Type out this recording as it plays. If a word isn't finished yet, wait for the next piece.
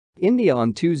India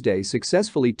on Tuesday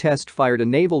successfully test-fired a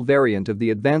naval variant of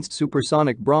the advanced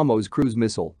supersonic BrahMos cruise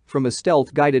missile from a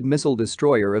stealth-guided missile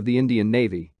destroyer of the Indian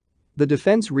Navy. The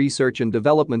Defense Research and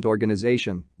Development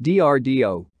Organization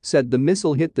 (DRDO) said the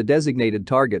missile hit the designated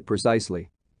target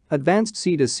precisely. Advanced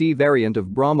sea-to-sea variant of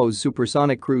BrahMos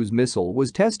supersonic cruise missile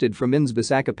was tested from INS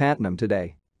Visakhapatnam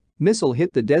today. Missile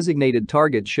hit the designated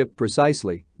target ship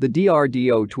precisely, the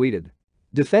DRDO tweeted.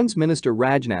 Defense Minister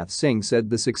Rajnath Singh said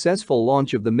the successful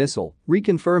launch of the missile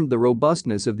reconfirmed the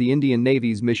robustness of the Indian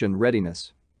Navy's mission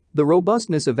readiness. The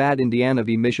robustness of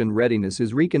indiannavy mission readiness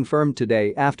is reconfirmed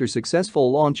today after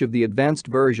successful launch of the advanced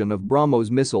version of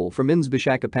BrahMos missile from INS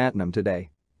Visakhapatnam today.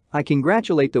 I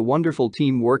congratulate the wonderful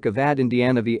teamwork of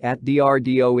indiannavy at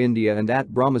DRDO India and at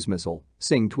BrahMos missile,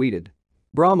 Singh tweeted.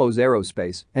 BrahMos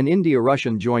Aerospace, an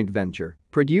India-Russian joint venture,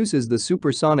 produces the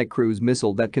supersonic cruise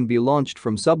missile that can be launched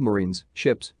from submarines,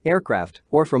 ships, aircraft,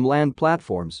 or from land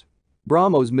platforms.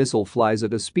 BrahMos missile flies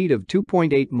at a speed of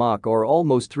 2.8 Mach or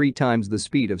almost 3 times the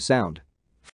speed of sound.